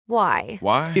Why?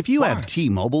 Why? If you have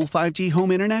T-Mobile 5G home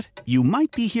internet, you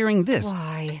might be hearing this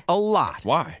Why? a lot.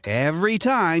 Why? Every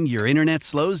time your internet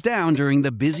slows down during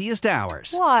the busiest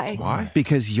hours. Why? Why?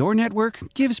 Because your network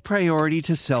gives priority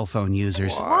to cell phone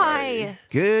users. Why?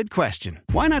 Good question.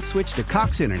 Why not switch to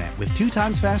Cox Internet with 2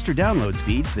 times faster download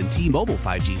speeds than T-Mobile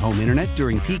 5G home internet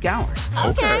during peak hours?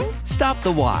 Okay. Stop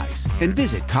the whys and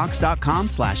visit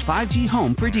cox.com/5G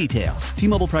home for details.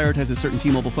 T-Mobile prioritizes certain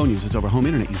T-Mobile phone users over home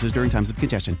internet users during times of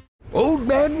congestion. Old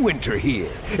Man Winter here.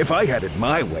 If I had it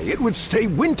my way, it would stay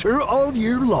winter all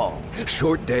year long.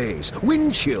 Short days,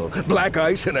 wind chill, black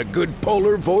ice, and a good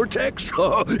polar vortex.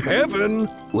 Oh, heaven.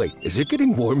 Wait, is it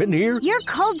getting warm in here? Your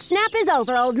cold snap is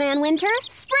over, Old Man Winter.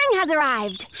 Spring has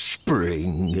arrived.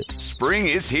 Spring. Spring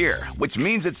is here, which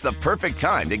means it's the perfect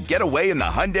time to get away in the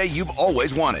Hyundai you've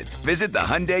always wanted. Visit the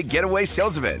Hyundai Getaway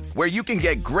Sales Event, where you can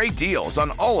get great deals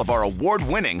on all of our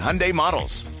award-winning Hyundai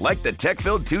models, like the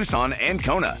tech-filled Tucson and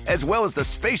Kona, as well as the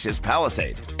spacious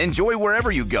Palisade. Enjoy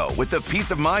wherever you go with the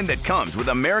peace of mind that comes with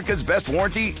America's best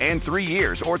warranty and 3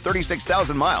 years or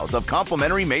 36,000 miles of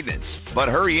complimentary maintenance. But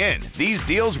hurry in, these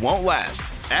deals won't last.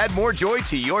 Add more joy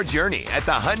to your journey at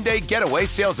the Hyundai Getaway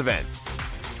Sales Event.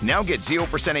 Now get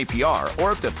 0% APR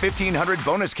or up to $1,500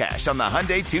 bonus cash on the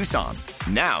Hyundai Tucson.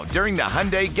 Now, during the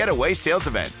Hyundai Getaway Sales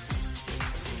Event.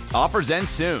 Offers end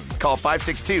soon. Call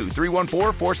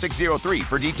 562-314-4603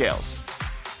 for details.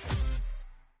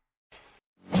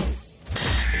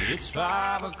 It's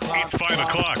 5 o'clock. It's 5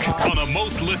 o'clock on the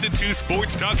most listened to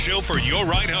sports talk show for your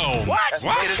ride home. What?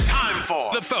 It is time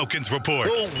for the Falcons Report.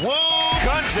 Whoa.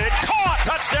 Guns it. Caught.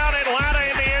 Touchdown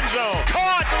Atlanta in the end zone.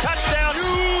 Caught. Touchdown.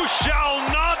 You shall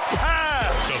not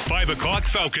pass. The 5 o'clock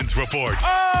Falcons Report.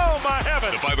 Oh, my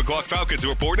heavens. The 5 o'clock Falcons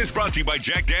Report is brought to you by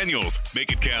Jack Daniels.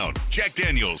 Make it count. Jack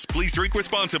Daniels, please drink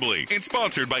responsibly. And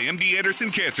sponsored by MD Anderson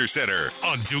Cancer Center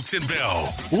on Dukes and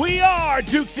Bell. We are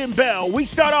Dukes and Bell. We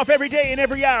start off every day and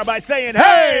every hour by saying,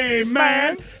 hey,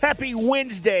 man. Happy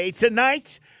Wednesday.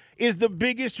 Tonight is the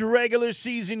biggest regular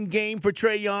season game for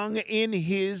Trae Young in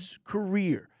his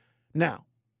career. Now,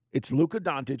 it's Luka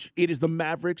Doncic. It is the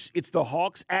Mavericks. It's the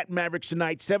Hawks at Mavericks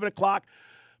tonight, 7 o'clock.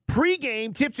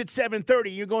 Pre-game tips at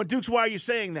 7:30. You're going, Dukes, why are you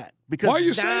saying that? Because why are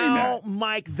you saying that?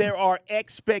 Mike, there are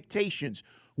expectations.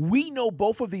 We know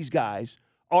both of these guys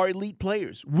are elite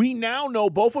players. We now know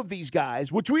both of these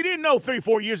guys, which we didn't know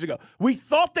 3-4 years ago. We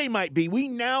thought they might be. We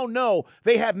now know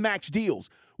they have max deals.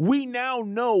 We now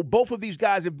know both of these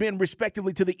guys have been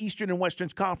respectively to the Eastern and Western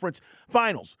Conference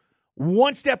Finals.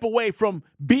 One step away from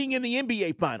being in the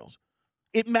NBA Finals.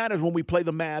 It matters when we play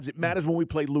the Mavs. It matters when we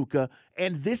play Luka.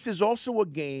 And this is also a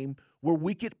game where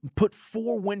we could put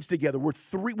 4 wins together. We've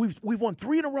won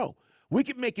 3 in a row. We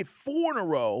could make it 4 in a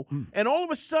row. And all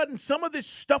of a sudden, some of this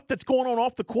stuff that's going on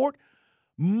off the court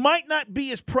might not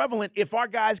be as prevalent if our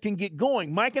guys can get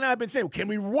going. Mike and I have been saying, can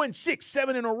we win 6,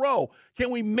 7 in a row? Can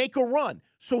we make a run?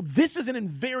 So this is a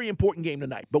very important game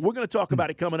tonight. But we're going to talk about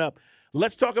it coming up.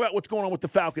 Let's talk about what's going on with the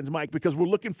Falcons, Mike, because we're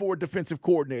looking for a defensive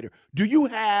coordinator. Do you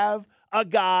have a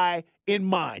guy in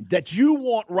mind that you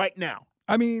want right now?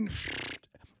 I mean,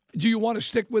 do you want to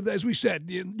stick with, as we said,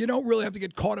 you don't really have to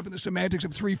get caught up in the semantics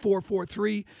of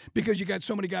 3-4-4-3 because you got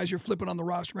so many guys you're flipping on the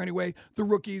roster anyway. The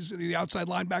rookies, the outside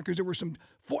linebackers, there were some,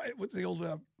 with the old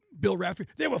Bill Raftery,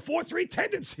 there were 4-3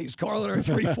 tendencies, Carl, or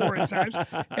 3-4 at times.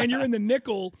 And you're in the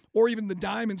nickel or even the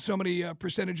dime in so many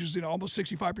percentages, almost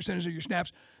 65% of your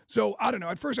snaps. So, I don't know.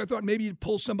 At first, I thought maybe you'd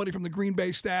pull somebody from the Green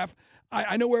Bay staff.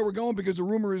 I know where we're going because the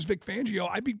rumor is Vic Fangio.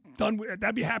 I'd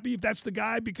be happy if that's the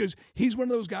guy because he's one of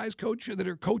those guys, coach, that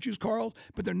are coaches, Carl,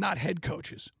 but they're not head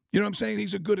coaches. You know what I'm saying?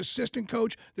 He's a good assistant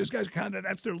coach. Those guys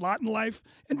that's their lot in life.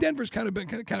 And Denver's kind of been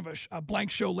kind of a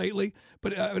blank show lately.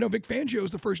 But I know Vic Fangio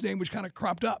is the first name which kind of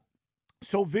cropped up.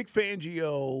 So Vic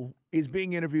Fangio is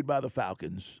being interviewed by the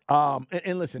Falcons.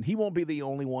 And listen, he won't be the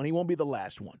only one. He won't be the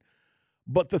last one.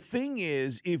 But the thing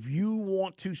is, if you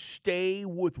want to stay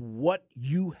with what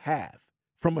you have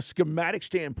from a schematic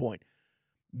standpoint,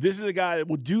 this is a guy that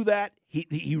will do that.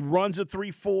 He runs a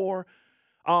 3-4.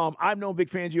 I've known Vic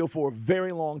Fangio for a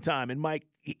very long time. And, Mike,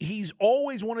 he's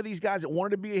always one of these guys that wanted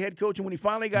to be a head coach. And when he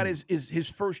finally got his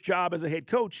first job as a head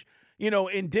coach,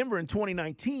 in Denver in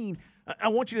 2019, I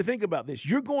want you to think about this.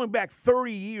 You're going back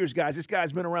 30 years, guys. This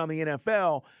guy's been around the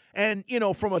NFL. And,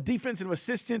 from a defensive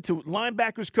assistant to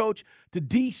linebackers coach to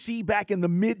D.C. back in the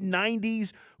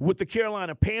mid-'90s with the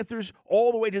Carolina Panthers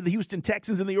all the way to the Houston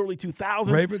Texans in the early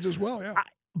 2000s. Ravens as well, yeah.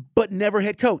 But never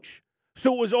head coach.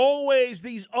 So it was always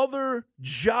these other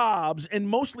jobs and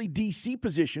mostly D.C.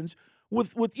 positions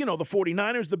with the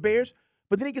 49ers, the Bears.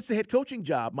 But then he gets the head coaching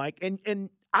job, Mike. And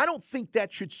I don't think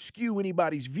that should skew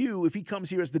anybody's view if he comes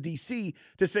here as the DC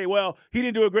to say, well, he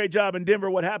didn't do a great job in Denver.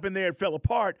 What happened there? It fell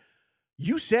apart.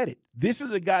 You said it. This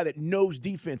is a guy that knows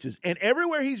defenses. And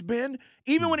everywhere he's been,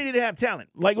 even when he didn't have talent,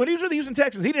 like when he was with the Houston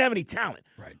Texans, he didn't have any talent.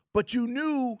 Right. But you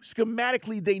knew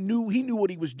schematically he knew what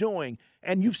he was doing.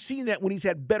 And you've seen that when he's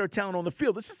had better talent on the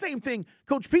field. It's the same thing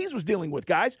Coach Pease was dealing with,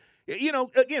 guys. You know,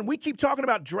 again, we keep talking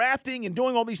about drafting and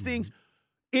doing all these things.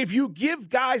 If you give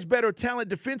guys better talent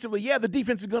defensively, yeah, the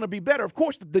defense is going to be better. Of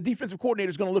course, the defensive coordinator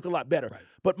is going to look a lot better. Right.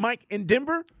 But, Mike, in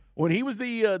Denver, when he was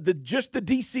just the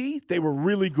DC, they were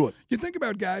really good. You think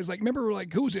about guys like, remember,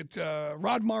 like, who's it?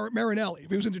 Rod Marinelli.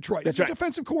 He was in Detroit. That's He's a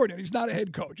defensive coordinator. He's not a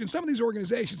head coach. In some of these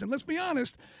organizations, and let's be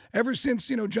honest, ever since,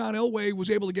 John Elway was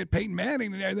able to get Peyton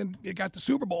Manning and then it got the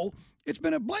Super Bowl, it's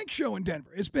been a blank show in Denver.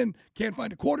 It's been can't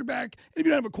find a quarterback. And if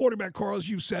you don't have a quarterback, Carl, as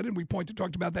you said, and we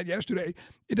talked about that yesterday,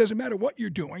 it doesn't matter what you're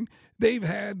doing. They've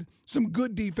had some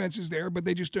good defenses there, but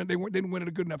they didn't win at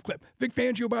a good enough clip. Vic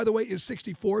Fangio, by the way, is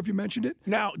 64, if you mentioned it.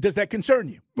 Now, does that concern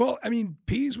you? Well, I mean,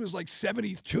 Pease was like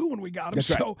 72 when we got him. That's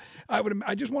so right.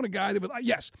 I just want a guy that would,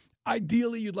 yes,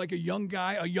 ideally you'd like a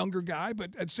younger guy,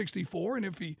 but at 64, and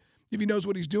if he knows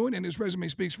what he's doing, and his resume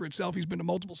speaks for itself, he's been to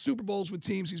multiple Super Bowls with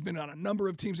teams. He's been on a number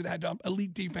of teams that had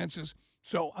elite defenses.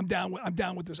 So I'm down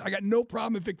with this. I got no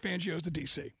problem if Vic Fangio is the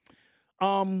DC.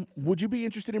 Would you be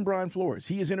interested in Brian Flores?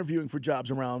 He is interviewing for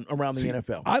jobs around the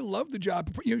NFL. I love the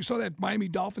job. You saw that Miami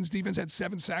Dolphins defense had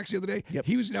 7 sacks the other day. Yep.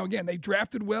 He was again. They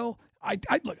drafted well. I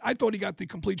thought he got the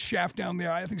complete shaft down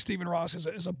there. I think Stephen Ross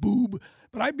is a boob,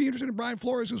 but I'd be interested in Brian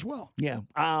Flores as well. Yeah.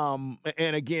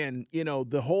 And again,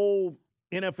 the whole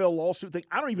NFL lawsuit thing,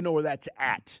 I don't even know where that's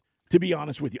at, to be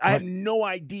honest with you. I have no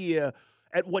idea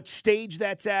at what stage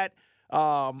that's at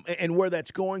and where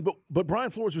that's going. But Brian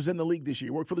Flores was in the league this year.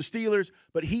 He worked for the Steelers,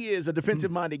 but he is a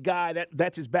defensive-minded guy.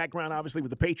 That's his background, obviously, with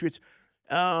the Patriots.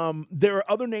 There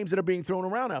are other names that are being thrown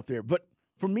around out there. But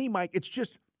for me, Mike, it's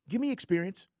just give me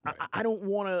experience. Right. I don't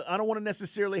want to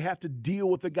necessarily have to deal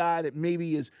with a guy that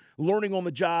maybe is learning on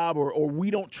the job or we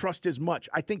don't trust as much.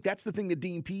 I think that's the thing that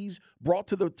Dean Pease brought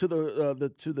to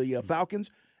the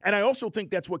Falcons, and I also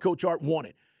think that's what Coach Art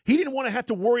wanted. He didn't want to have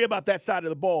to worry about that side of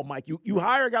the ball, Mike. You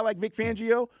hire a guy like Vic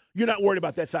Fangio, you're not worried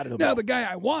about that side of the ball. Now, the guy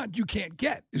I want, you can't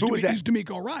get. Who is that? He's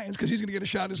DeMeco Ryans because he's going to get a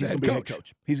shot as a head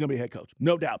coach. He's going to be a head coach,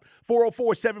 no doubt.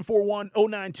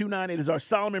 404-741-0929. It is our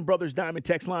Solomon Brothers Diamond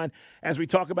text line as we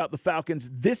talk about the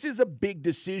Falcons. This is a big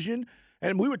decision,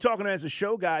 and we were talking as a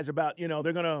show, guys, about, they're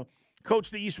going to coach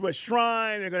the East-West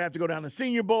Shrine. They're going to have to go down to the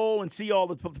Senior Bowl and see all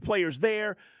the players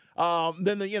there.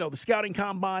 Then, the scouting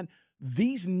combine.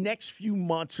 These next few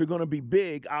months are going to be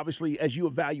big, obviously, as you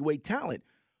evaluate talent.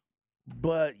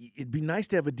 But it'd be nice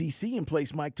to have a DC in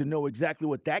place, Mike, to know exactly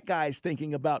what that guy is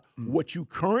thinking about what you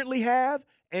currently have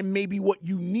and maybe what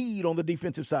you need on the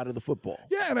defensive side of the football.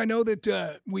 Yeah, and I know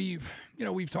that we've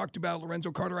talked about Lorenzo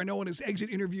Carter. I know in his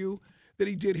exit interview that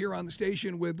he did here on the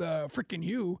station with frickin'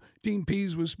 you, Dean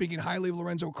Pease was speaking highly of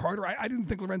Lorenzo Carter. I didn't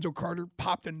think Lorenzo Carter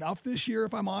popped enough this year,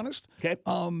 if I'm honest. Okay.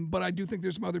 But I do think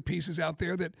there's some other pieces out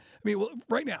there that,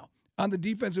 right now, on the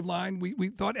defensive line, we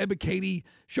thought Ebiketie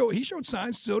showed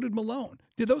signs, so did Malone.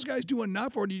 Did those guys do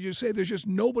enough, or did you say there's just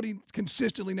nobody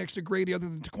consistently next to Grady other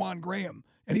than Taquan Graham?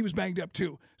 And he was banged up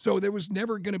too. So there was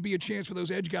never going to be a chance for those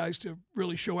edge guys to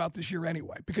really show out this year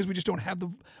anyway, because we just don't have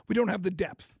the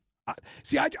depth. I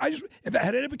just if I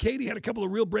had Ebiketie had a couple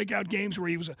of real breakout games where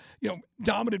he was a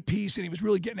dominant piece and he was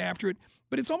really getting after it.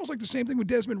 But it's almost like the same thing with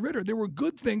Desmond Ridder. There were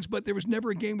good things, but there was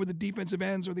never a game where the defensive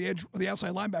ends or the edge or the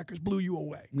outside linebackers blew you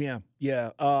away. Yeah.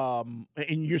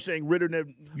 And you're saying Ridder never.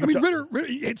 Ridder,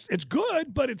 it's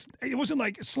good, but it wasn't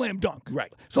like a slam dunk.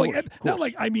 Right. So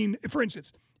for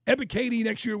instance, Ebiketie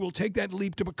next year will take that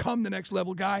leap to become the next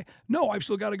level guy. No, I've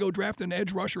still got to go draft an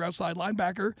edge rusher, outside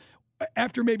linebacker,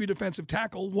 after maybe defensive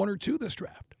tackle, 1 or 2 this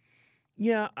draft.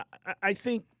 Yeah, I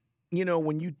think,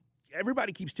 when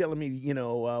everybody keeps telling me,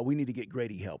 we need to get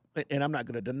Grady help, and I'm not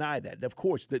going to deny that. Of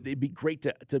course, that it'd be great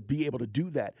to be able to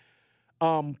do that.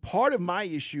 Part of my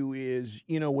issue is,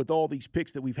 with all these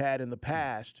picks that we've had in the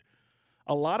past,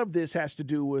 a lot of this has to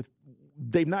do with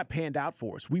they've not panned out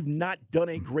for us. We've not done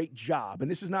a great job, and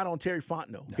this is not on Terry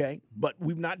Fontenot, okay? But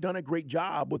we've not done a great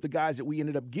job with the guys that we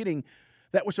ended up getting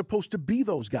that were supposed to be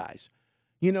those guys.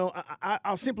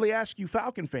 I'll simply ask you,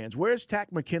 Falcon fans, where's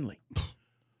Takk McKinley?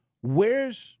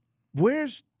 Where's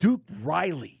Duke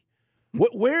Riley?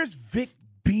 Where's Vic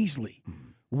Beasley?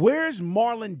 Where's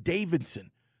Marlon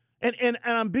Davidson? And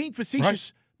I'm being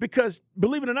facetious because,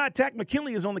 believe it or not, Takk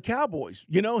McKinley is on the Cowboys.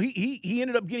 He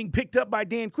ended up getting picked up by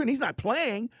Dan Quinn. He's not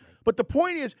playing, but the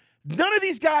point is None of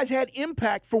these guys had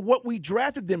impact for what we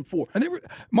drafted them for. And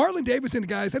Marlon Davidson,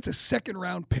 guys, that's a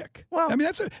second-round pick. Well, I mean,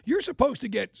 you're supposed to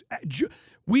get.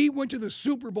 We went to the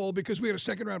Super Bowl because we had a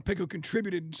second-round pick who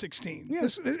contributed in 16. Yeah.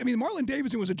 Marlon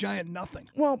Davidson was a giant nothing.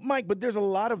 Well, Mike, but there's a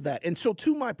lot of that. And so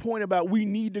to my point about we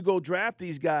need to go draft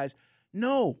these guys,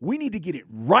 no, we need to get it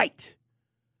right.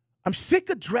 I'm sick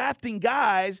of drafting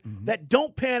guys that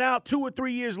don't pan out 2 or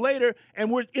 3 years later,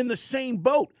 and we're in the same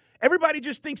boat. Everybody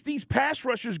just thinks these pass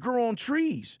rushers grow on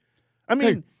trees. I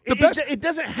mean, it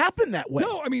doesn't happen that way.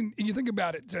 No, I mean, and you think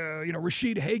about it,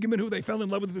 Rashid Hageman, who they fell in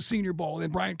love with at the Senior Bowl,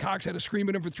 and Brian Cox had to scream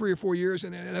at him for 3 or 4 years,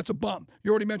 and that's a bum. You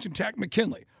already mentioned Takk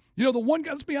McKinley. The one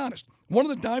guy, let's be honest, one of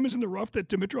the diamonds in the rough that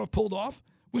Dimitrov pulled off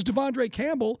was Devondre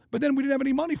Campbell, but then we didn't have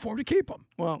any money for him to keep him.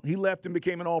 Well, he left and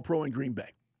became an All-Pro in Green Bay.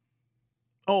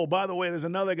 Oh, by the way, there's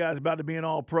another guy that's about to be an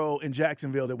All-Pro in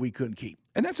Jacksonville that we couldn't keep.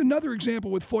 And that's another example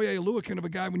with Foye Oluokun of a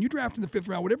guy, when you draft in the 5th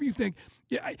round, whatever you think,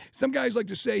 some guys like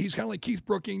to say he's kind of like Keith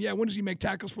Brooking. Yeah, when does he make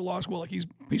tackles for loss? Well, like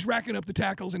he's racking up the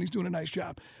tackles and he's doing a nice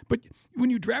job. But when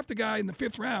you draft a guy in the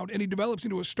 5th round and he develops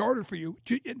into a starter for you,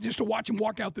 just to watch him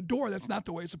walk out the door, that's not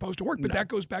the way it's supposed to work. But that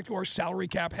goes back to our salary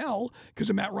cap hell because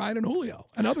of Matt Ryan and Julio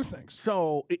and other things.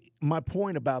 So my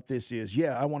point about this is,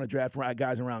 I want to draft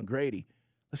guys around Grady.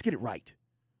 Let's get it right.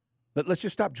 Let's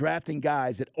just stop drafting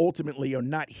guys that ultimately are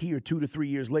not here 2 to 3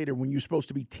 years later when you're supposed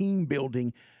to be team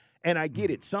building. And I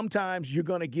get it. Sometimes you're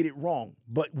going to get it wrong.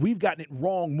 But we've gotten it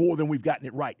wrong more than we've gotten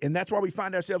it right. And that's why we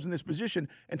find ourselves in this position.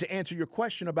 And to answer your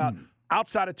question about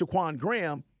outside of Taquan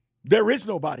Graham, there is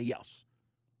nobody else.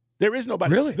 There is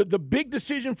nobody. Really? The big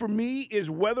decision for me is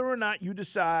whether or not you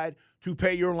decide to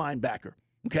pay your linebacker.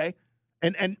 Okay?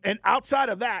 And outside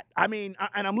of that, I mean,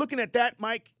 and I'm looking at that,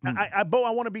 Mike. Bo,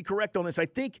 I want to be correct on this. I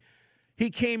think he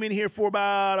came in here for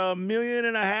about $1.5 million.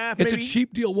 It's maybe. A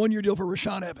cheap deal, 1-year deal for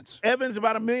Rashaan Evans. Evans,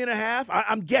 about $1.5 million.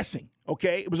 I'm guessing,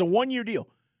 okay? It was a 1-year deal.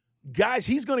 Guys,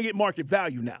 he's going to get market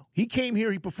value now. He came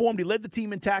here, he performed, he led the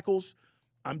team in tackles.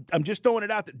 I'm just throwing it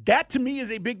out there. That, to me,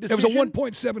 is a big decision. It was a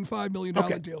 $1.75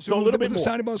 million deal. So a little bit more. The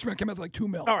signing bonus came out to like $2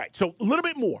 million. All right, so a little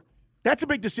bit more. That's a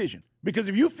big decision because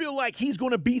if you feel like he's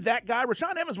going to be that guy,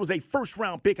 Rashaan Evans was a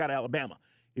first-round pick out of Alabama.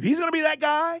 If he's going to be that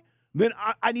guy, then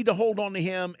I need to hold on to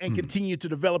him and continue to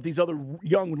develop these other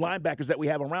young linebackers that we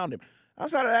have around him.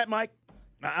 Outside of that, Mike,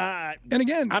 and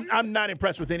again, I'm not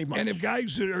impressed with anybody. And if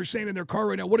guys are saying in their car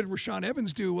right now, what did Rashaan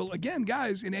Evans do? Well, again,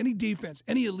 guys, in any defense,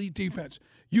 any elite defense,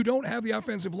 you don't have the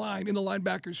offensive line in the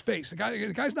linebacker's face. The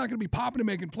guy's not going to be popping and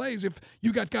making plays if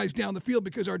you got guys down the field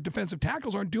because our defensive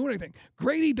tackles aren't doing anything.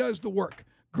 Grady does the work.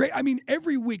 Great. I mean,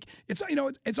 every week, it's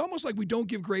almost like we don't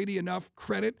give Grady enough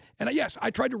credit. And yes,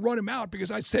 I tried to run him out because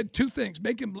I said 2 things.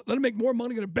 Let him make more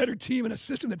money on a better team and a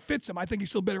system that fits him. I think he's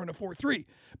still better in a 4-3.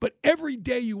 But every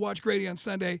day you watch Grady on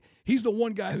Sunday, he's the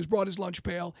one guy who's brought his lunch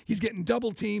pail. He's getting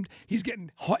double teamed. He's getting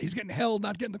held,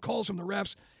 not getting the calls from the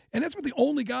refs. And that's the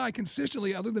only guy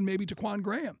consistently, other than maybe Taquan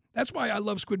Graham. That's why I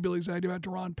love Squidbilly's idea about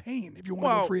Daron Payne, if you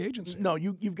want to go free agency. No,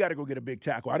 you've got to go get a big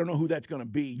tackle. I don't know who that's going to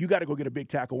be. You got to go get a big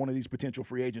tackle, one of these potential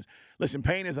free agents. Listen,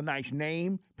 Payne is a nice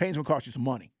name. Payne's going to cost you some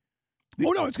money.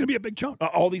 Oh, no, it's going to be a big chunk.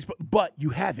 But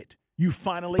you have it. You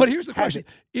finally But here's the question.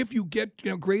 It. If you get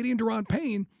Grady and Daron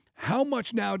Payne, how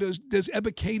much now does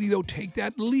Ebiketie, though, take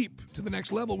that leap to the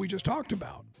next level we just talked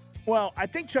about? Well, I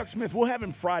think Chuck Smith, we'll have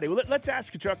him Friday. Let's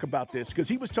ask Chuck about this because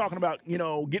he was talking about,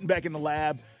 getting back in the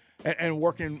lab and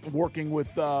working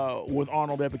with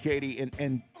Arnold Ebiketie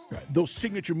and those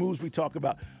signature moves we talk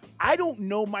about. I don't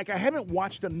know, Mike. I haven't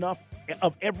watched enough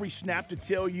of every snap to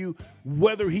tell you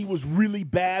whether he was really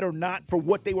bad or not for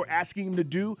what they were asking him to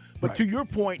do. But to your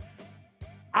point,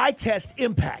 eye test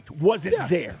impact wasn't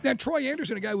there. Now, Troy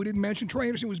Anderson, a guy we didn't mention, Troy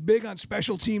Anderson was big on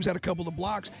special teams, had a couple of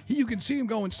blocks. You can see him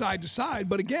going side to side,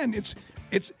 but again, it's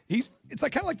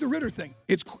like kind of like the Ritter thing.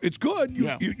 It's good.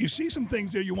 You see some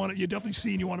things there you definitely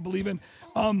see and you want to believe in.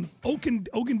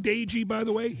 Ogundeji, by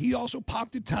the way, he also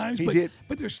popped at times,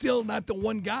 but they're still not the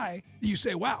one guy that you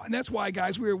say, wow. And that's why,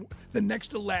 guys, we're the next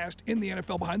to last in the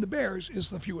NFL behind the Bears is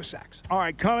the fewest sacks. All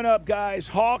right, coming up, guys,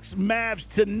 Hawks, Mavs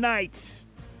tonight.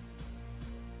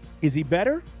 Is he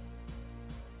better?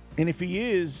 And if he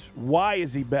is, why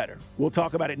is he better? We'll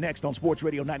talk about it next on Sports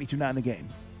Radio 92.9 The Game.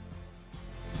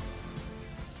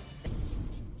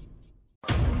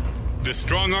 The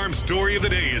Strong Arm Story of the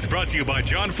Day is brought to you by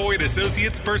John Foyd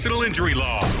Associates Personal Injury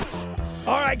Law.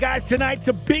 All right, guys, tonight's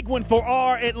a big one for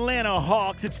our Atlanta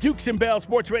Hawks. It's Dukes and Bell,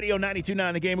 Sports Radio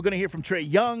 92.9 The Game. We're going to hear from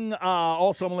Trae Young.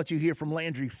 Also, I'm going to let you hear from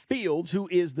Landry Fields, who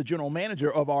is the general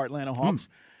manager of our Atlanta Hawks.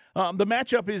 The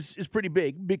matchup is pretty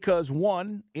big because,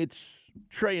 one, it's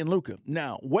Trey and Luka.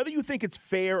 Now, whether you think it's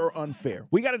fair or unfair,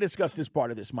 we got to discuss this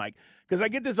part of this, Mike, because I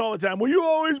get this all the time. Well, you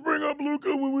always bring up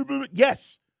Luka when we.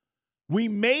 Yes, we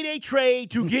made a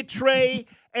trade to get Trey,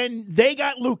 and they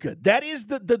got Luka. That is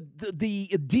the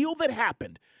deal that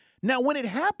happened. Now, when it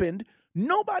happened,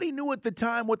 nobody knew at the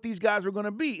time what these guys were going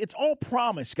to be. It's all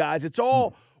promise, guys. It's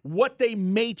all what they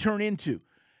may turn into.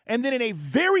 And then in a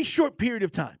very short period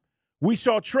of time, we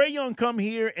saw Trae Young come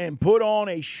here and put on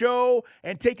a show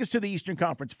and take us to the Eastern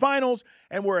Conference Finals,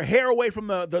 and we're a hair away from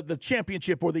the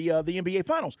championship or the NBA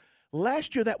Finals.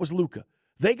 Last year, that was Luka.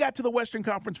 They got to the Western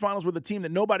Conference Finals with a team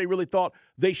that nobody really thought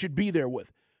they should be there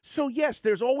with. So, yes,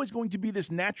 there's always going to be this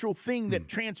natural thing that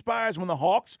transpires when the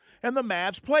Hawks and the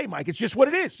Mavs play, Mike. It's just what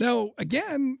it is. Now,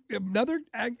 again,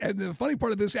 the funny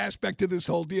part of this aspect of this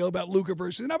whole deal about Luka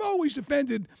versus, and I've always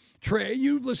defended Trae.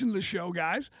 You listen to the show,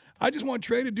 guys. I just want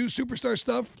Trae to do superstar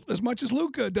stuff as much as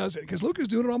Luka does it, because Luka's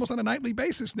doing it almost on a nightly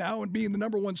basis now, and being the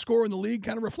number one scorer in the league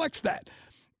kind of reflects that.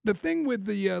 The thing with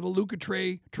the Luka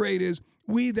trade is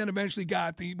we then eventually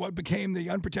got what became the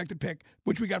unprotected pick,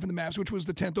 which we got from the Mavs, which was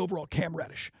the 10th overall, Cam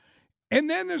Reddish. And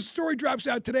then the story drops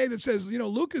out today that says,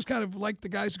 Luka's kind of like the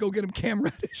guys to go get him Cam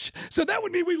Reddish. So that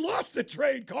would mean we lost the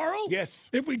trade, Carl. Yes.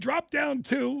 If we dropped down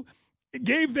 2,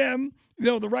 gave them,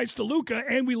 the rights to Luka,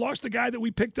 and we lost the guy that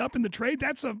we picked up in the trade,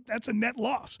 that's a net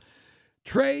loss.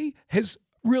 Trae has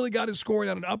really got his scoring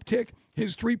on an uptick.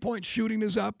 His three-point shooting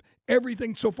is up.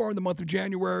 Everything so far in the month of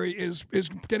January is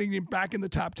getting him back in the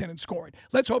top 10 in scoring.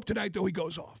 Let's hope tonight, though, he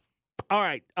goes off. All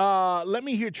right, let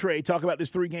me hear Trae talk about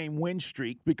this 3-game win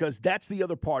streak, because that's the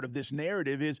other part of this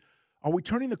narrative is, are we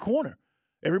turning the corner?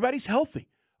 Everybody's healthy.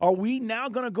 Are we now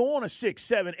going to go on a 6,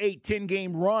 7, 8,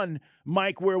 10-game run,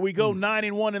 Mike, where we go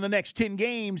 9-1 in the next 10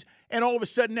 games, and all of a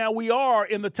sudden now we are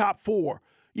in the top 4,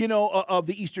 of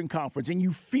the Eastern Conference, and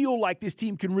you feel like this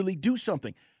team can really do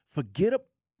something?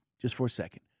 Just for a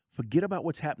second, forget about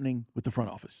what's happening with the front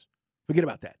office. Forget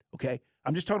about that, okay?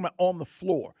 I'm just talking about on the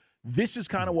floor. This is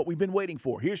kind of what we've been waiting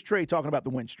for. Here's Trae talking about the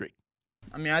win streak.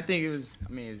 I think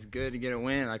it's good to get a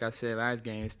win. Like I said last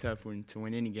game, it's tough to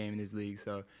win any game in this league.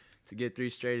 So to get 3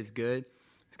 straight is good.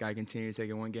 Just got to continue to take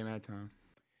it one game at a time.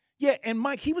 Yeah, and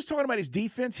Mike, he was talking about his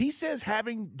defense. He says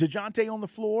having DeJounte on the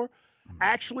floor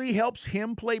actually helps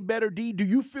him play better D. Do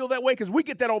you feel that way? Because we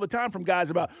get that all the time from guys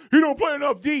about, he don't play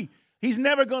enough D. He's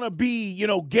never going to be,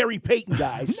 Gary Payton,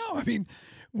 guys. No,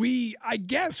 I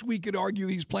guess we could argue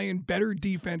he's playing better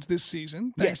defense this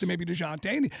season, thanks to maybe DeJounte.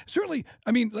 And certainly,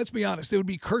 let's be honest, it would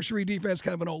be cursory defense,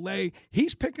 kind of an Olay.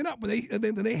 He's picking up. When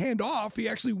they hand off, he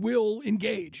actually will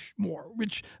engage more,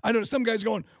 which I know some guys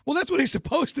going, well, that's what he's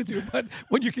supposed to do. But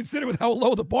when you consider with how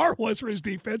low the bar was for his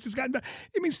defense, it's gotten better.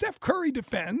 Steph Curry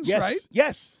defends, right?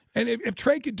 Yes. And if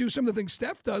Trae could do some of the things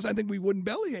Steph does, I think we wouldn't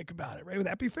bellyache about it, right? Would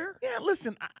that be fair? Yeah,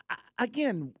 listen,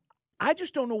 I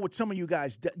just don't know what some of you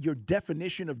guys, your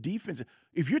definition of defense,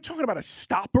 if you're talking about a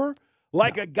stopper,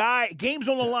 like a guy, game's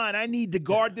on the line, I need to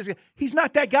guard this guy. He's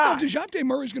not that guy. No, DeJounte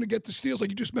Murray's going to get the steals,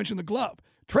 like you just mentioned the glove.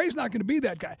 Trae's not going to be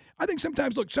that guy. I think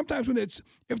sometimes when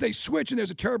if they switch and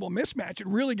there's a terrible mismatch, it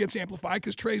really gets amplified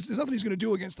because there's nothing he's going to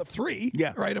do against a 3,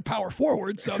 right, a power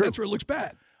forward, so that's where it looks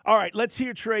bad. All right, let's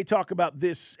hear Trae talk about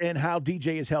this and how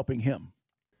DJ is helping him.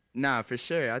 Nah, for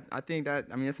sure. I think that,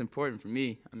 that's important for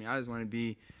me. I just want to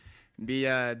be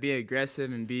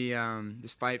aggressive and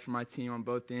just fight for my team on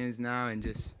both ends now, and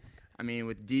just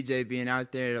with DJ being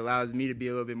out there, it allows me to be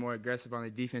a little bit more aggressive on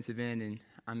the defensive end.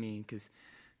 And because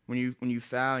when you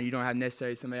foul and you don't have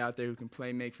necessarily somebody out there who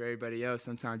can make for everybody else,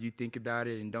 sometimes you think about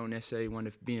it and don't necessarily want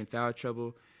to be in foul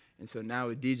trouble. And so now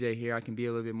with DJ here, I can be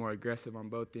a little bit more aggressive on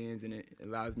both ends, and it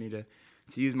allows me to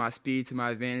use my speed to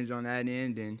my advantage on that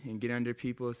end and get under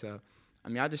people. So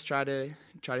I just try to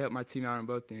help my team out on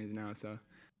both ends now. So.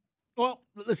 Well,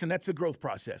 listen, that's the growth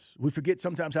process. We forget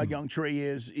sometimes how young Trae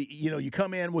is. You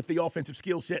come in with the offensive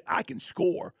skill set. I can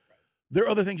score. There are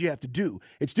other things you have to do.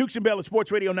 It's Dukes and Bell at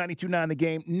Sports Radio 92.9 The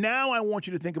Game. Now I want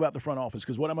you to think about the front office,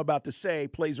 because what I'm about to say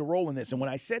plays a role in this. And when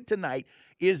I said tonight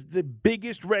is the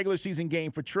biggest regular season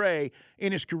game for Trae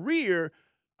in his career,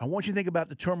 I want you to think about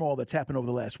the turmoil that's happened over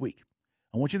the last week.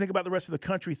 I want you to think about the rest of the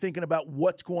country thinking about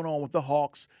what's going on with the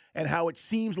Hawks and how it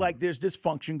seems like there's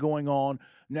dysfunction going on.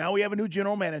 Now we have a new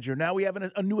general manager. Now we have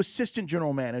a new assistant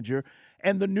general manager.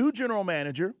 And the new general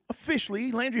manager,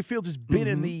 officially, Landry Fields has been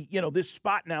in the, this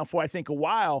spot now for, I think, a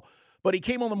while. But he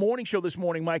came on the morning show this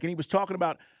morning, Mike, and he was talking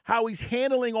about how he's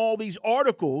handling all these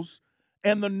articles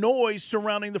and the noise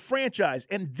surrounding the franchise.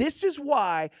 And this is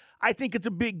why I think it's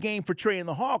a big game for Trae and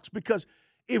the Hawks, because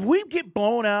if we get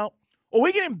blown out, or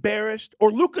we get embarrassed,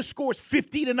 or Luka scores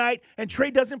 50 tonight and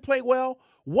Trae doesn't play well,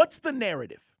 what's the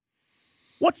narrative?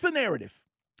 What's the narrative?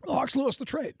 The Hawks lost the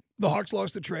trade. the Hawks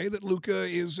lost to Trey, that Luka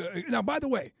is now, by the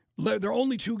way, they're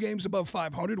only 2 games above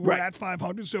 500. We're at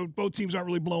 500, so both teams aren't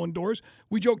really blowing doors.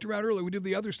 We joked around earlier. We did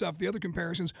the other stuff, the other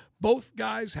comparisons. Both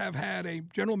guys have had a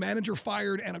general manager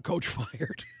fired and a coach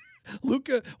fired.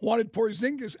 Luka wanted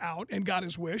Porzingis out and got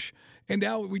his wish. And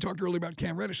now we talked earlier about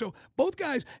Cam Reddish. So both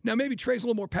guys, now maybe Trey's a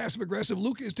little more passive-aggressive.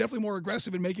 Luka is definitely more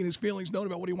aggressive in making his feelings known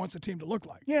about what he wants the team to look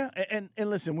like. Yeah, and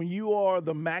listen, when you are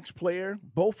the max player,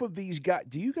 both of these guys,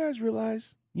 do you guys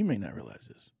realize? You may not realize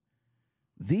this.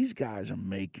 These guys are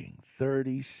making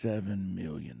 $37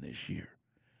 million this year.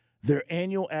 Their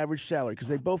annual average salary, because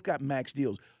they both got max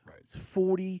deals, it's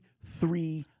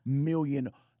 $43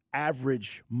 million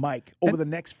average, Mike, over the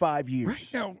next 5 years. Right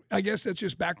now, I guess that's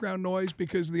just background noise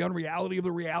because of the unreality of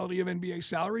the reality of NBA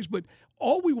salaries. But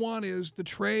all we want is the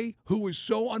Trey, who was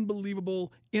so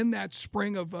unbelievable in that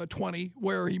spring of 20,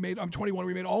 where he made, 21,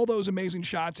 we made all those amazing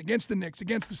shots against the Knicks,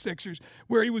 against the Sixers,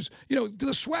 where he was,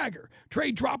 the swagger.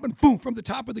 Trey dropping, boom, from the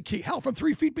top of the key. Hell, from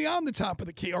 3 feet beyond the top of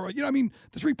the key. Or, the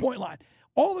 3-point line.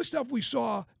 All the stuff we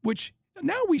saw, which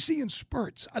now we see in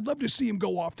spurts. I'd love to see him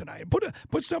go off tonight.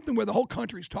 Put something where the whole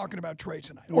country's talking about Trey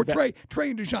tonight. Or Trey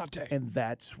and DeJounte. And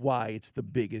that's why it's the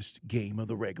biggest game of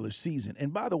the regular season.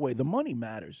 And by the way, the money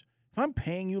matters. If I'm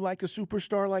paying you like a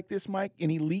superstar like this, Mike,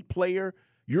 an elite player,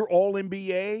 you're all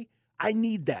NBA, I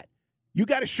need that. You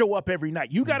got to show up every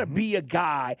night. You got to be a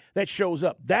guy that shows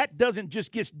up. That doesn't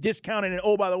just get discounted and,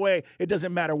 oh, by the way, it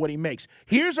doesn't matter what he makes.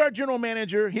 Here's our general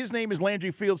manager. His name is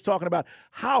Landry Fields, talking about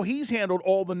how he's handled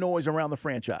all the noise around the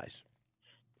franchise.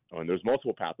 And there's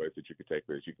multiple pathways that you can take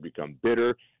this. You can become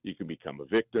bitter. You can become a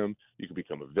victim. You can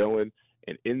become a villain.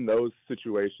 And in those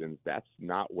situations, that's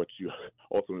not what you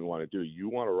ultimately want to do. You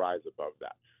want to rise above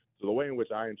that. So the way in which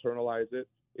I internalize it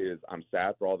is I'm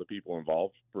sad for all the people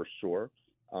involved, for sure.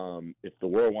 If the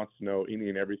world wants to know any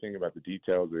and everything about the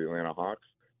details of the Atlanta Hawks,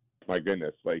 my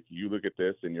goodness, like you look at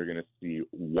this and you're going to see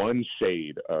one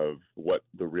shade of what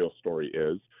the real story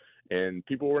is. And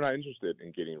people were not interested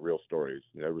in getting real stories.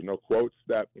 There was no quotes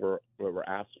that were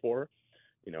asked for.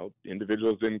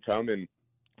 Individuals didn't come and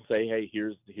say, hey,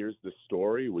 here's the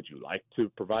story. Would you like to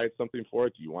provide something for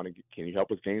it? Can you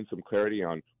help us gain some clarity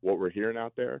on what we're hearing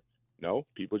out there? No,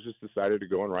 people just decided to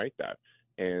go and write that.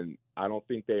 And I don't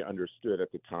think they understood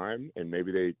at the time, and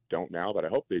maybe they don't now, but I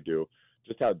hope they do,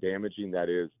 just how damaging that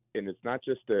is. And it's not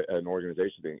just an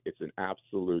organization thing. It's an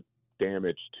absolute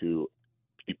damage to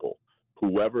people,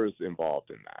 whoever's involved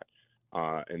in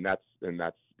that. And that's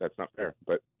not fair.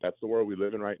 But that's the world we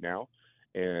live in right now.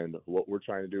 And what we're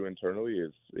trying to do internally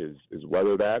is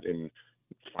weather that and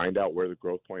find out where the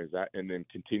growth point is at, and then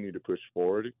continue to push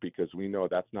forward, because we know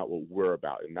that's not what we're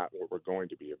about and not what we're going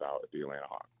to be about at the Atlanta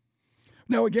Hawks.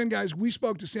 Now, again, guys, we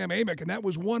spoke to Sam Amick, and that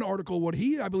was one article. What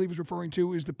he, I believe, is referring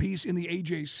to is the piece in the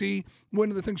AJC. One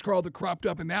of the things, Carl, that cropped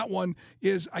up in that one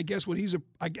is, I guess, what he's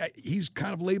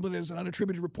kind of labeled as an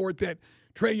unattributed report that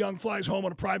Trae Young flies home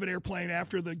on a private airplane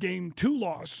after the Game 2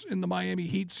 loss in the Miami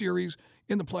Heat series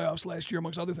in the playoffs last year,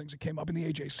 amongst other things that came up in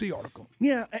the AJC article.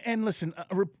 Yeah, and listen,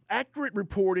 accurate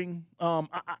reporting,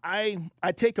 I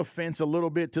take offense a little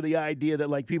bit to the idea that,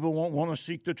 like, people won't want to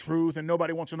seek the truth and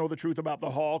nobody wants to know the truth about the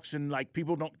Hawks, and, like,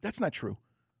 people don't. That's not true.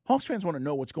 Hawks fans want to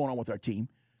know what's going on with our team.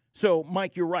 So,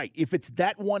 Mike, you're right. If it's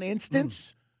that one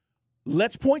instance,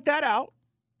 let's point that out.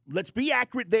 Let's be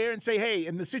accurate there and say, hey,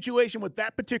 in the situation with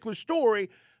that particular story,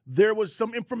 there was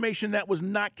some information that was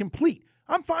not complete.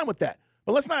 I'm fine with that.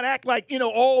 But let's not act like,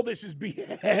 all this is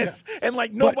BS and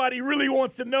like nobody really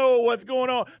wants to know what's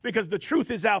going on, because the truth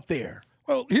is out there.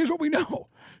 Well, here's what we know.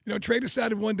 Trae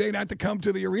decided one day not to come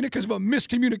to the arena because of a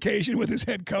miscommunication with his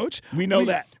head coach. We know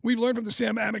that. We've learned from the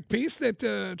Sam Amick piece that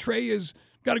Trae has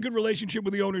got a good relationship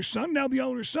with the owner's son. Now the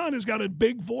owner's son has got a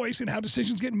big voice in how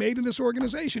decisions get made in this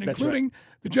organization, including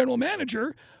the general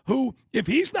manager, who, if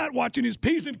he's not watching his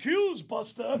P's and Q's,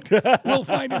 Buster, will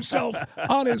find himself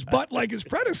on his butt like his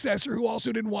predecessor, who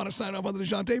also didn't want to sign off on the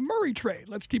DeJounte Murray trade.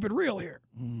 Let's keep it real here.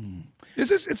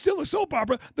 It's still a soap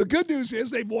opera. The good news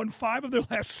is they've won 5 of their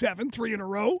last 7, 3 in a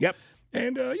row. Yep.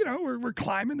 And, we're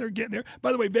climbing. They're getting there.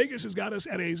 By the way, Vegas has got us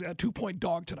at a 2-point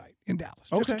dog tonight in Dallas.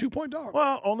 Just a 2-point dog.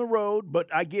 Well, on the road, but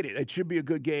I get it. It should be a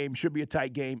good game. Should be a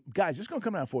tight game. Guys, it's going to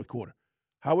come down fourth quarter.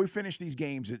 How we finish these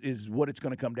games is what it's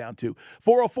going to come down to.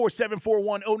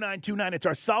 404-741-0929. It's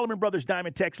our Solomon Brothers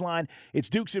Diamond text line. It's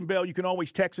Dukes and Bell. You can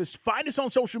always text us. Find us on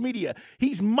social media.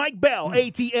 He's Mike Bell,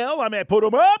 ATL. I'm at Put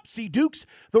 'em Up. See Dukes,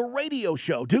 the radio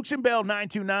show. Dukes and Bell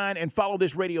 929. And follow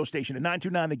this radio station at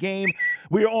 929 The Game.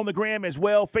 We are on the gram as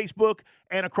well, Facebook,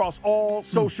 and across all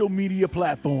social media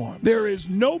platforms. There is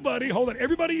nobody. Hold on.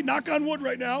 Everybody knock on wood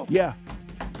right now. Yeah.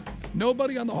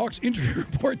 Nobody on the Hawks injury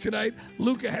report tonight.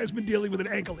 Luka has been dealing with an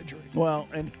ankle injury. Well,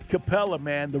 and Capella,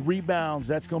 man, the rebounds,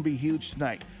 that's going to be huge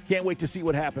tonight. Can't wait to see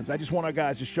what happens. I just want our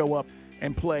guys to show up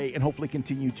and play and hopefully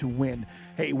continue to win.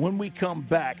 Hey, when we come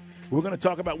back, we're going to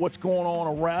talk about what's going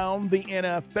on around the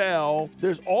NFL.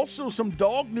 There's also some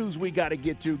dog news we got to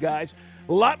get to, guys.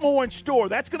 A lot more in store.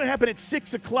 That's going to happen at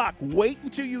 6 o'clock. Wait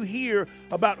until you hear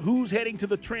about who's heading to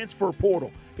the transfer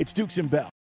portal. It's Dukes and Bell.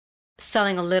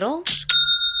 Selling a little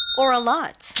or a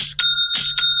lot?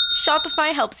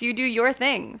 Shopify helps you do your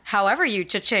thing, however you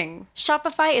cha-ching.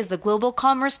 Shopify is the global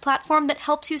commerce platform that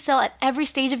helps you sell at every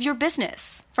stage of your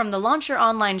business. From the launch your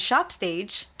online shop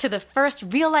stage, to the first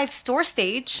real-life store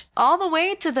stage, all the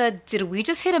way to the did we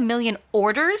just hit 1 million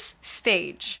orders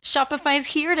stage. Shopify's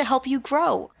here to help you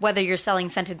grow. Whether you're selling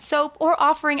scented soap or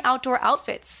offering outdoor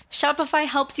outfits, Shopify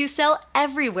helps you sell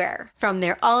everywhere. From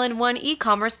their all-in-one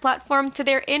e-commerce platform to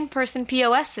their in-person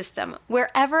POS system,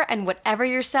 wherever and whatever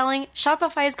you're selling,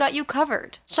 Shopify's got you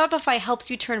covered. Shopify helps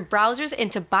you turn browsers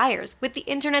into buyers with the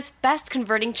internet's best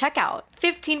converting checkout.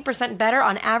 15% better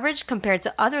on average compared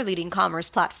to other leading commerce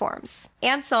platforms.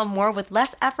 And sell more with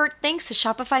less effort thanks to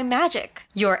Shopify Magic,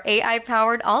 your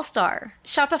AI-powered all-star.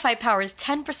 Shopify powers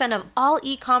 10% of all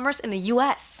e-commerce in the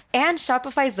U.S. And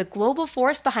Shopify is the global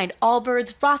force behind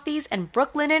Allbirds, Rothy's, and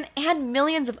Brooklinen, and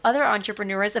millions of other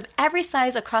entrepreneurs of every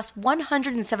size across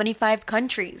 175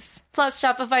 countries. Plus,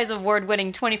 Shopify's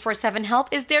award-winning 24/7 help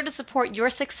is there to support your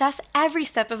success every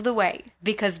step of the way.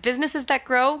 Because businesses that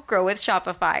grow, grow with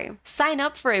Shopify. Sign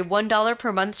up for a $1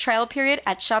 per month trial period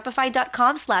at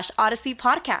shopify.com/Odyssey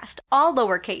Podcast, all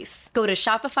lowercase. Go to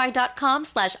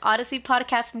shopify.com/Odyssey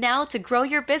Podcast now to grow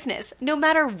your business, no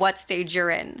matter what stage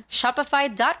you're in.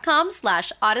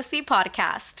 Shopify.com/Odyssey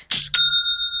Podcast.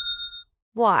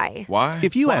 Why?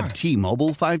 If you have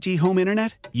T-Mobile 5G home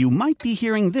internet, you might be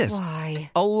hearing this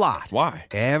a lot. Why?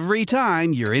 Every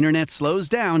time your internet slows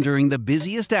down during the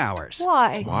busiest hours.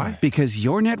 Why? Because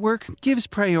your network gives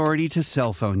priority to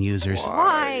cell phone users.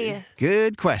 Why?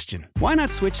 Good question. Why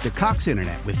not switch to Cox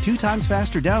Internet with 2 times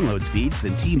faster download speeds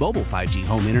than T-Mobile 5G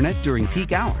home internet during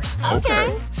peak hours?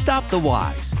 Okay. Stop the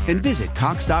whys and visit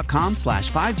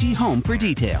cox.com/5G home for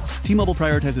details. T-Mobile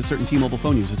prioritizes certain T-Mobile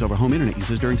phone users over home internet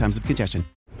users during times of congestion.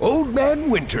 Old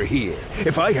Man Winter here.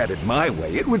 If I had it my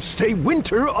way, it would stay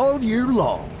winter all year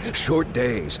long. Short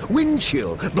days, wind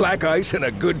chill, black ice, and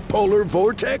a good polar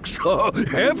vortex. Oh,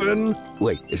 heaven.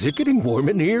 Wait, is it getting warm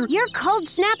in here? Your cold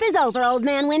snap is over, Old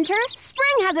Man Winter.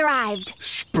 Spring has arrived.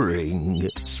 Spring.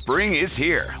 Spring is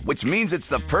here, which means it's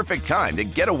the perfect time to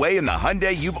get away in the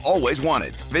Hyundai you've always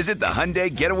wanted. Visit the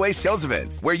Hyundai Getaway Sales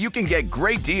Event, where you can get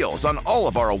great deals on all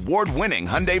of our award-winning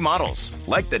Hyundai models,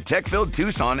 like the tech-filled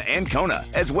Tucson and Kona,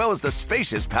 as well as the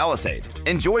spacious Palisade.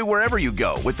 Enjoy wherever you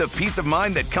go with the peace of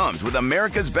mind that comes with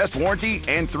America's best warranty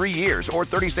and 3 years or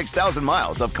 36,000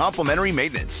 miles of complimentary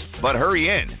maintenance. But hurry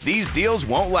in, these deals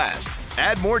won't last.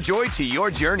 Add more joy to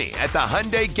your journey at the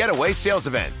Hyundai Getaway Sales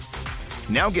Event.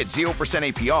 Now get 0%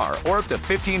 APR or up to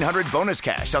 $1,500 bonus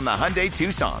cash on the Hyundai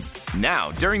Tucson.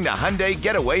 Now, during the Hyundai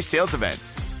Getaway Sales Event.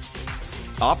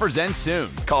 Offers end soon.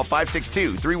 Call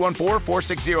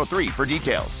 562-314-4603 for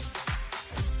details.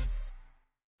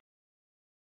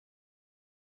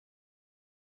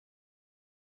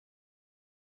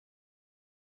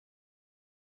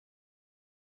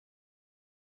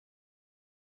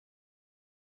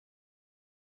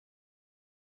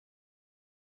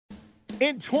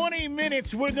 In 20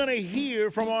 minutes, we're going to hear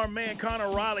from our man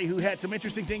Connor Riley, who had some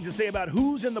interesting things to say about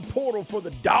who's in the portal for the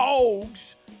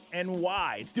Dogs and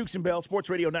why. It's Dukes and Bell,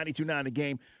 Sports Radio 92.9 The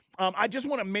Game. I just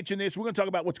want to mention this. We're going to talk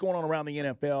about what's going on around the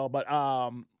NFL, but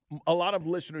a lot of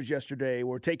listeners yesterday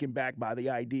were taken back by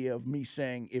the idea of me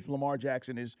saying if Lamar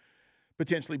Jackson is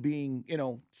potentially being,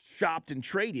 shopped and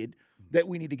traded, that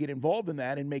we need to get involved in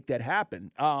that and make that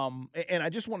happen. And I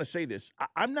just want to say this.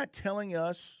 I'm not telling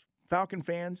us, Falcon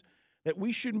fans, that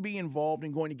we shouldn't be involved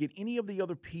in going to get any of the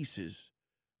other pieces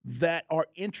that are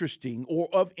interesting or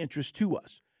of interest to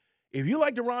us. If you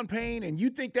like Daron Payne and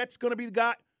you think that's going to be the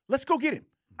guy, let's go get him.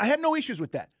 I have no issues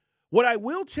with that. What I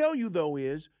will tell you, though,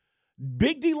 is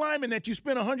big D linemen that you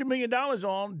spend $100 million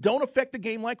on don't affect the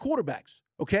game like quarterbacks,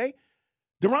 okay?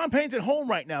 Daron Payne's at home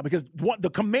right now because the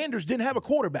Commanders didn't have a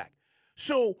quarterback.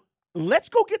 So let's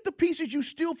go get the pieces you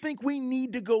still think we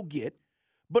need to go get,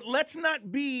 but let's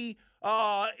not be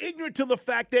ignorant to the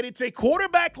fact that it's a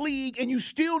quarterback league and you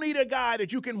still need a guy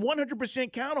that you can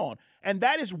 100% count on. And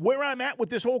that is where I'm at with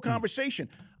this whole conversation.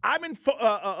 I'm in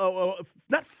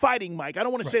not fighting, Mike. I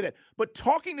don't want to say that, but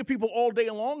talking to people all day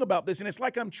long about this. And it's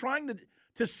like I'm trying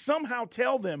to somehow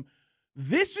tell them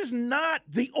this is not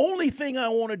the only thing I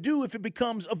want to do if it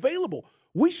becomes available.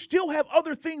 We still have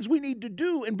other things we need to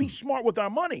do and be smart with our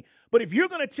money. But if you're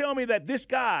going to tell me that this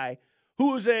guy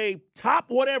who is a top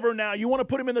whatever now, you want to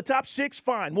put him in the top 6,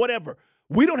 fine, whatever.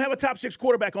 We don't have a top 6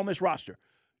 quarterback on this roster.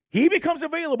 He becomes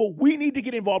available. We need to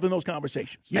get involved in those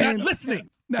conversations. You're not listening.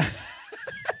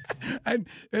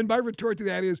 And my retort to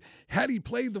that is, had he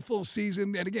played the full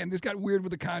season, and again, this got weird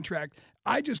with the contract,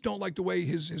 I just don't like the way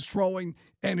his throwing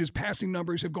and his passing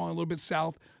numbers have gone a little bit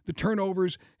south. The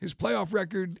turnovers, his playoff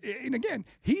record. And again,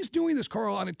 he's doing this,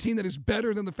 Carl, on a team that is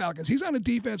better than the Falcons. He's on a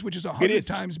defense which is 100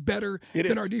 times better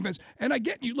than our defense. And I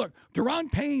get you. Look,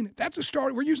 Daron Payne, that's a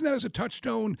start. We're using that as a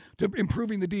touchstone to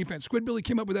improving the defense. Squidbilly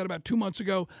came up with that about 2 months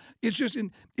ago. It's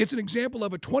an example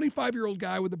of a 25-year-old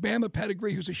guy with a Bama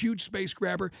pedigree who's a huge space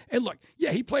grabber. And look,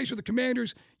 yeah, he plays for the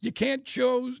Commanders. You can't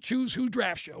choose who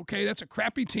drafts you, okay? That's a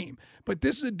crappy team. But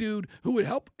this is a dude who would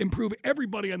help improve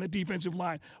everybody on the defensive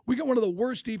line. We got one of the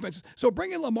worst defenses. So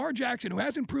bring in Lamar Jackson, who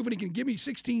hasn't proven he can give me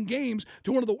 16 games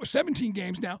to one of the 17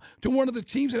 games now to one of the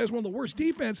teams that has one of the worst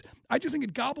defense. I just think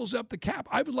it gobbles up the cap.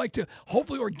 I would like to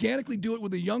hopefully organically do it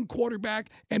with a young quarterback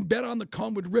and bet on the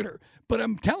come with Ritter. But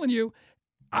I'm telling you,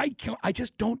 I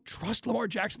just don't trust Lamar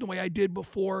Jackson the way I did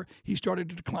before he started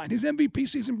to decline. His MVP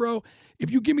season, bro,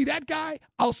 if you give me that guy,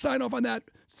 I'll sign off on that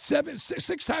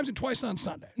 6 times and twice on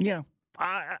Sunday. Yeah.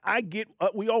 I get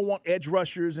we all want edge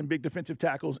rushers and big defensive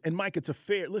tackles. And, Mike, it's a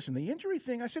fair – listen, the injury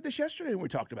thing, I said this yesterday when we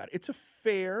talked about it. It's a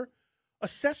fair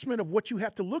assessment of what you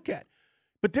have to look at.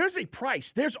 But there's a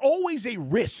price. There's always a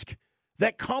risk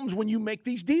that comes when you make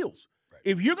these deals. Right.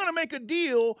 If you're going to make a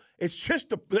deal, it's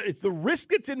just it's the risk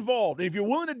that's involved. And if you're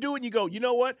willing to do it and you go, you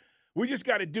know what, we just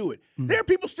got to do it. Mm-hmm. There are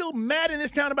people still mad in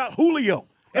this town about Julio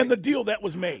and the deal that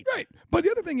was made. Right. But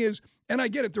the other thing is, and I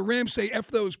get it, the Rams say F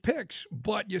those picks,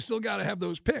 but you still got to have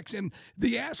those picks. And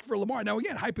the ask for Lamar, now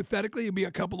again, hypothetically, it'd be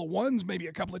a couple of 1s, maybe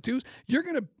a couple of 2s. You're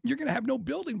gonna have no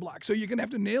building blocks. So you're going to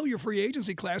have to nail your free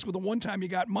agency class with the one time you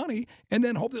got money and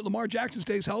then hope that Lamar Jackson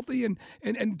stays healthy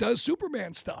and does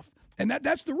Superman stuff. And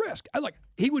that's the risk.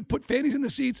 He would put fannies in the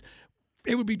seats.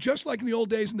 It would be just like in the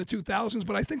old days in the 2000s,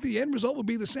 but I think the end result would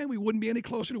be the same. We wouldn't be any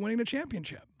closer to winning a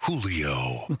championship.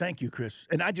 Julio. Thank you, Chris.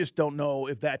 And I just don't know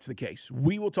if that's the case.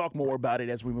 We will talk more about it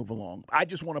as we move along. I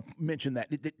just want to mention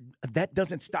that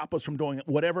doesn't stop us from doing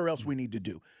whatever else we need to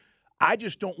do. I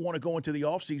just don't want to go into the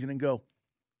offseason and go,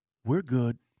 we're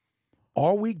good.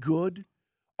 Are we good?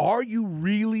 Are you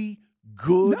really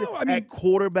good at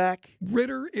quarterback?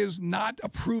 Ritter is not a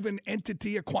proven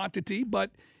entity, a quantity, but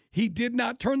he did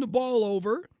not turn the ball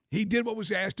over. He did what was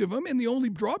asked of him, and the only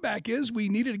drawback is we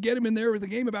needed to get him in there with the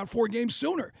game about 4 games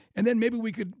sooner, and then maybe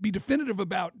we could be definitive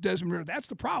about Desmond Ritter. That's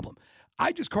the problem.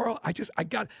 Carl,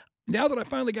 now that I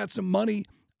finally got some money,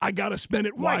 I got to spend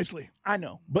it wisely. Right. I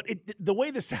know, but the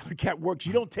way the salary cap works,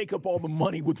 you don't take up all the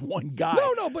money with one guy.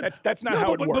 No, but that's not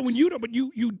how it works. But when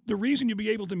the reason you'll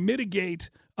be able to mitigate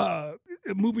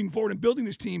moving forward and building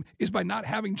this team is by not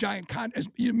having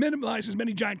you minimize as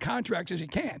many giant contracts as you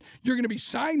can. You're going to be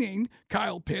signing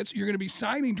Kyle Pitts. You're going to be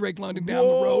signing Drake London down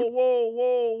the road.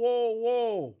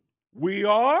 Whoa. We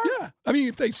are? Yeah. I mean,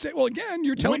 if they say, well, again,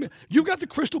 you're telling me, you've got the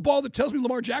crystal ball that tells me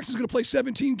Lamar Jackson's going to play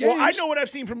 17 games. Well, I know what I've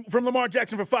seen from Lamar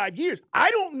Jackson for 5 years.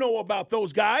 I don't know about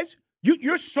those guys.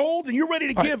 You're sold and you're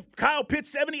ready to give Kyle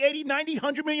Pitts $70, $80, $90,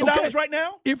 $100 million right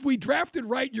now? If we drafted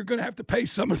right, you're going to have to pay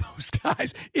some of those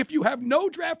guys. If you have no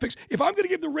draft picks, if I'm going to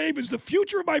give the Ravens the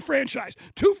future of my franchise,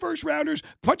 2 first-rounders,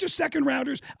 bunch of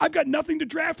second-rounders, I've got nothing to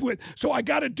draft with. So I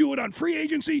got to do it on free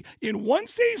agency in 1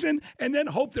 season and then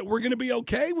hope that we're going to be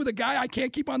okay with a guy I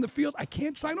can't keep on the field. I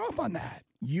can't sign off on that.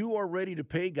 You are ready to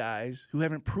pay guys who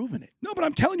haven't proven it. No, but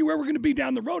I'm telling you where we're going to be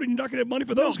down the road, and you're not going to have money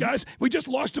for those guys. We just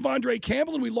lost Devondre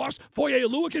Campbell, and we lost Foye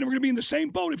Oluokun, and we're going to be in the same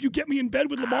boat if you get me in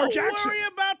bed with Lamar Jackson. Don't worry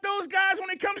about those guys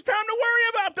when it comes time to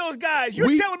worry about those guys.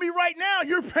 You're telling me right now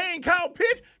you're paying Kyle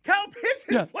Pitts. Kyle Pitts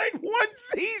has played 1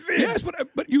 season. Yes,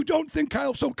 but you don't think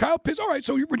Kyle – so Kyle Pitts – all right,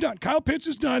 so we're done. Kyle Pitts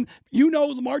is done. You know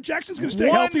Lamar Jackson's going to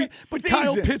stay healthy, but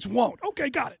Kyle Pitts won't.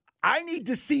 Okay, got it. I need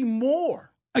to see more.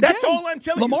 Again, that's all I'm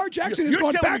telling you. Lamar Jackson has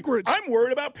gone backwards. I'm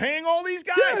worried about paying all these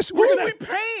guys. Yes, Who are we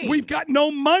paying? We've got no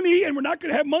money, and we're not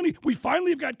going to have money. We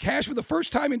finally have got cash for the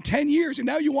first time in 10 years, and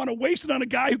now you want to waste it on a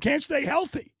guy who can't stay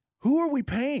healthy. Who are we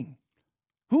paying?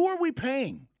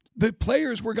 The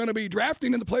players we're going to be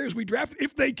drafting and the players we draft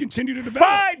if they continue to develop.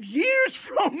 5 years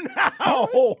from now.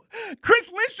 Chris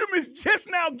Lindstrom is just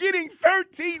now getting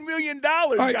 $13 million,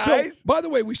 all right, guys. So, by the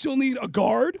way, we still need a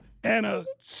guard and a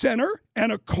center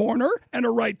and a corner and a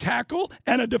right tackle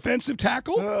and a defensive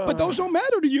tackle. But those don't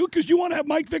matter to you because you want to have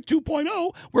Mike Vick 2.0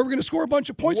 where we're going to score a bunch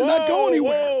of points and not go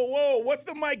anywhere. Whoa. What's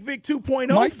the Mike Vick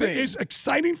 2.0 Mike thing? Vick is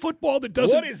exciting football that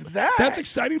doesn't. What is that? That's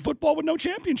exciting football with no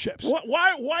championships.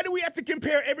 Why do we have to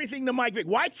compare everything to Mike Vick?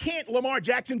 Why can't Lamar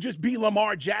Jackson just be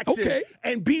Lamar Jackson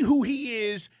and be who he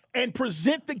is and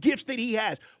present the gifts that he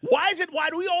has? Why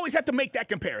do we always have to make that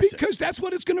comparison? Because that's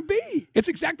what it's going to be. It's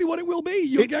exactly what it will be.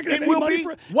 You're not going to have any money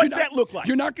for it. What's that look like?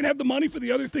 You're not going to have the money for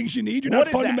the other things you need. You're not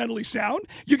fundamentally sound.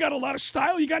 You got a lot of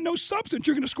style. You got no substance.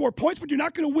 You're going to score points, but you're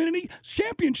not going to win any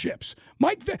championships.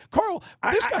 Mike Vick, Carl,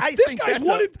 this guy's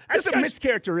wanted. That's a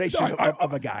mischaracterization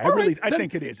of a guy. I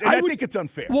think it is. And I think it's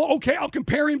unfair. Well, okay, I'll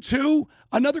compare him to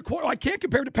another quarter. I can't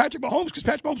compare him to Patrick Mahomes because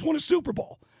Patrick Mahomes won a Super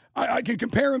Bowl. I can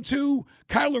compare him to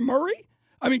Kyler Murray.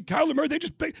 I mean, Kyler Murray, they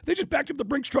just backed up the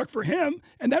Brinks truck for him,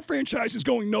 and that franchise is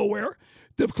going nowhere.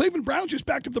 The Cleveland Browns just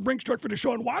backed up the Brinks truck for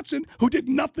Deshaun Watson, who did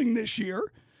nothing this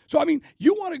year. So, I mean,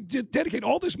 you want to dedicate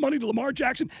all this money to Lamar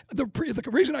Jackson. The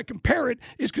reason I compare it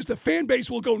is because the fan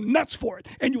base will go nuts for it,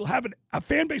 and you'll have a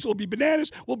fan base that will be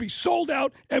bananas, will be sold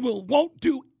out, and won't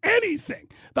do anything.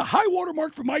 The high water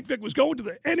mark for Mike Vick was going to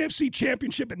the NFC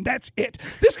Championship, and that's it.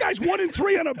 This guy's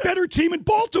 1-3 on a better team in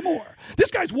Baltimore. This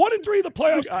guy's 1-3 in the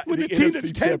playoffs with a team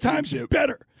that's 10 times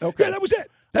better. Okay. Yeah, that was it.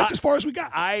 That's as far as we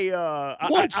got. I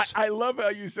love how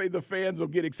you say the fans will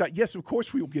get excited. Yes, of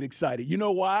course we will get excited. You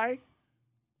know why?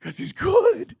 Because he's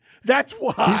good. That's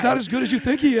why. He's not as good as you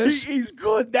think he is. He's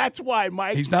good. That's why,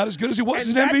 Mike. He's not as good as he was as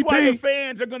an MVP. That's why the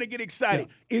fans are going to get excited.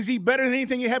 Yeah. Is he better than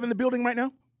anything you have in the building right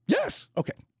now? Yes.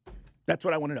 Okay. That's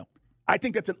what I want to know. I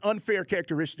think that's an unfair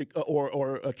characteristic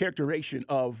or a characterization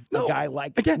of a guy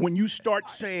like when you start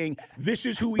saying this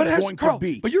is who he's going to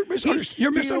be. But you're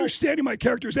misunderstanding my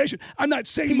characterization. I'm not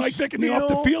saying Mike Vick in the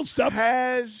off-the-field stuff.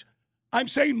 I'm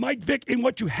saying Mike Vick in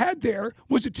what you had there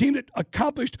was a team that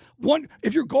accomplished one.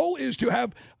 If your goal is to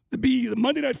be the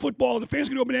Monday Night Football, the fans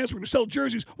going to go bananas, we're going to sell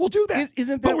jerseys, we'll do that.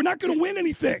 But we're not going to win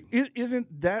anything.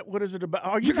 Isn't that what is it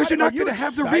about? Because you're not going to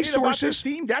have the resources.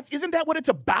 Team? Isn't that what it's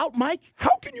about, Mike?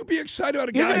 How can you be excited about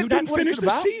a guy who didn't finish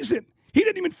the season? He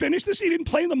didn't even finish this. He didn't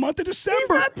play in the month of December. He's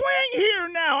not playing here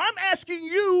now. I'm asking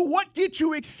you, what gets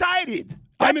you excited?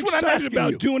 I'm excited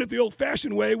about doing it the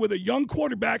old-fashioned way with a young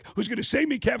quarterback who's going to save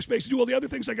me cap space to do all the other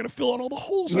things I got to fill on all the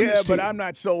holes on this team. Yeah, but I'm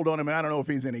not sold on him, and I don't know if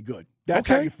he's any good. That's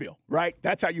how you feel, right?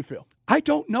 That's how you feel. I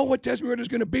don't know what Desmond Ridder is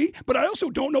going to be, but I also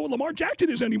don't know what Lamar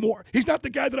Jackson is anymore. He's not the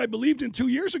guy that I believed in 2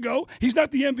 years ago. He's not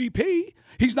the MVP.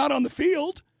 He's not on the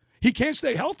field. He can't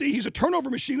stay healthy. He's a turnover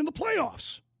machine in the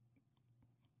playoffs.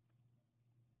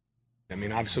 I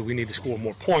mean, obviously, we need to score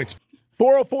more points.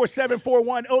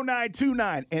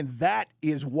 404-741-0929. And that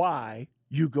is why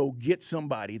you go get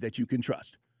somebody that you can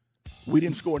trust. We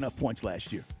didn't score enough points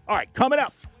last year. All right, coming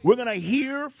up, we're going to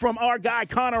hear from our guy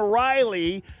Connor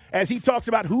Riley as he talks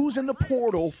about who's in the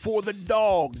portal for the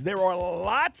Dogs. There are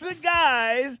lots of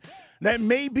guys that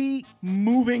may be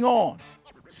moving on.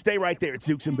 Stay right there. It's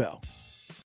Dukes and Bell.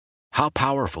 How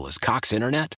powerful is Cox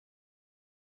Internet?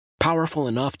 Powerful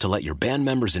enough to let your band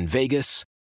members in Vegas,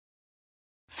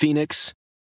 Phoenix,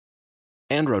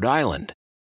 and Rhode Island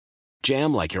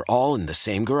jam like you're all in the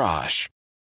same garage.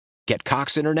 Get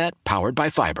Cox Internet powered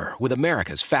by fiber with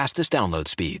America's fastest download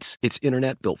speeds. It's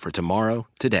internet built for tomorrow,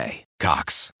 today.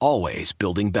 Cox, always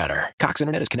building better. Cox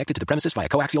Internet is connected to the premises via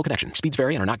coaxial connection. Speeds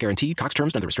vary and are not guaranteed. Cox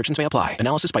terms and other restrictions may apply.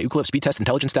 Analysis by Ookla Speed Test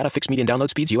Intelligence Data. Fixed median download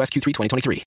speeds. US Q3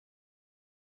 2023.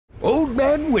 Old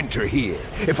Man Winter here.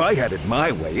 If I had it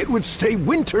my way, it would stay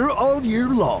winter all year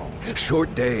long.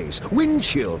 Short days, wind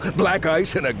chill, black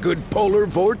ice, and a good polar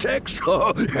vortex.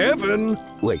 Oh, heaven.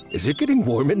 Wait, is it getting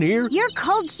warm in here? Your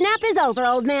cold snap is over,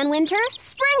 Old Man Winter.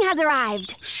 Spring has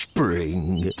arrived.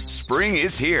 Spring. Spring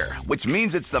is here, which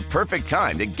means it's the perfect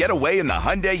time to get away in the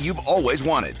Hyundai you've always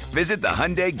wanted. Visit the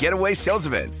Hyundai Getaway Sales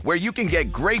Event, where you can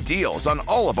get great deals on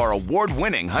all of our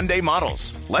award-winning Hyundai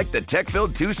models, like the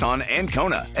tech-filled Tucson and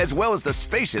Kona, as well as the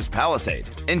spacious Palisade.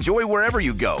 Enjoy wherever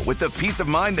you go with the peace of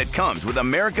mind that comes with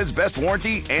America's best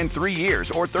warranty and 3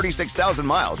 years or 36,000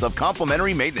 miles of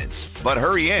complimentary maintenance. But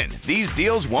hurry in, these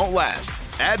deals won't last.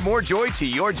 Add more joy to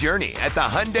your journey at the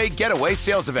Hyundai Getaway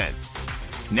Sales Event.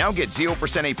 Now get 0%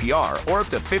 APR or up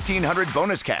to $1,500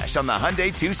 bonus cash on the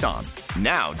Hyundai Tucson.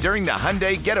 Now, during the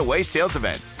Hyundai Getaway Sales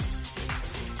Event.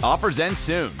 Offers end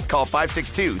soon. Call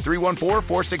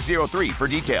 562-314-4603 for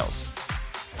details.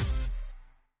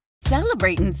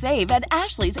 Celebrate and save at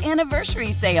Ashley's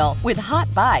Anniversary Sale. With Hot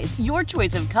Buys, your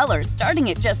choice of colors starting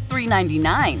at just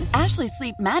 $3.99. Ashley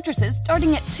Sleep mattresses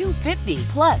starting at $2.50.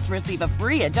 Plus, receive a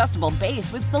free adjustable base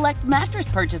with select mattress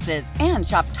purchases. And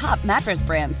shop top mattress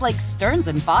brands like Stearns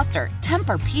 & Foster,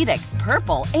 Tempur-Pedic,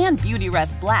 Purple, and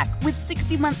Beautyrest Black with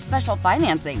 60-month special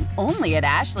financing. Only at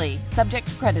Ashley. Subject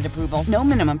to credit approval. No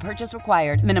minimum purchase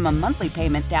required. Minimum monthly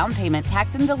payment, down payment,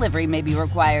 tax, and delivery may be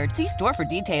required. See store for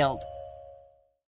details.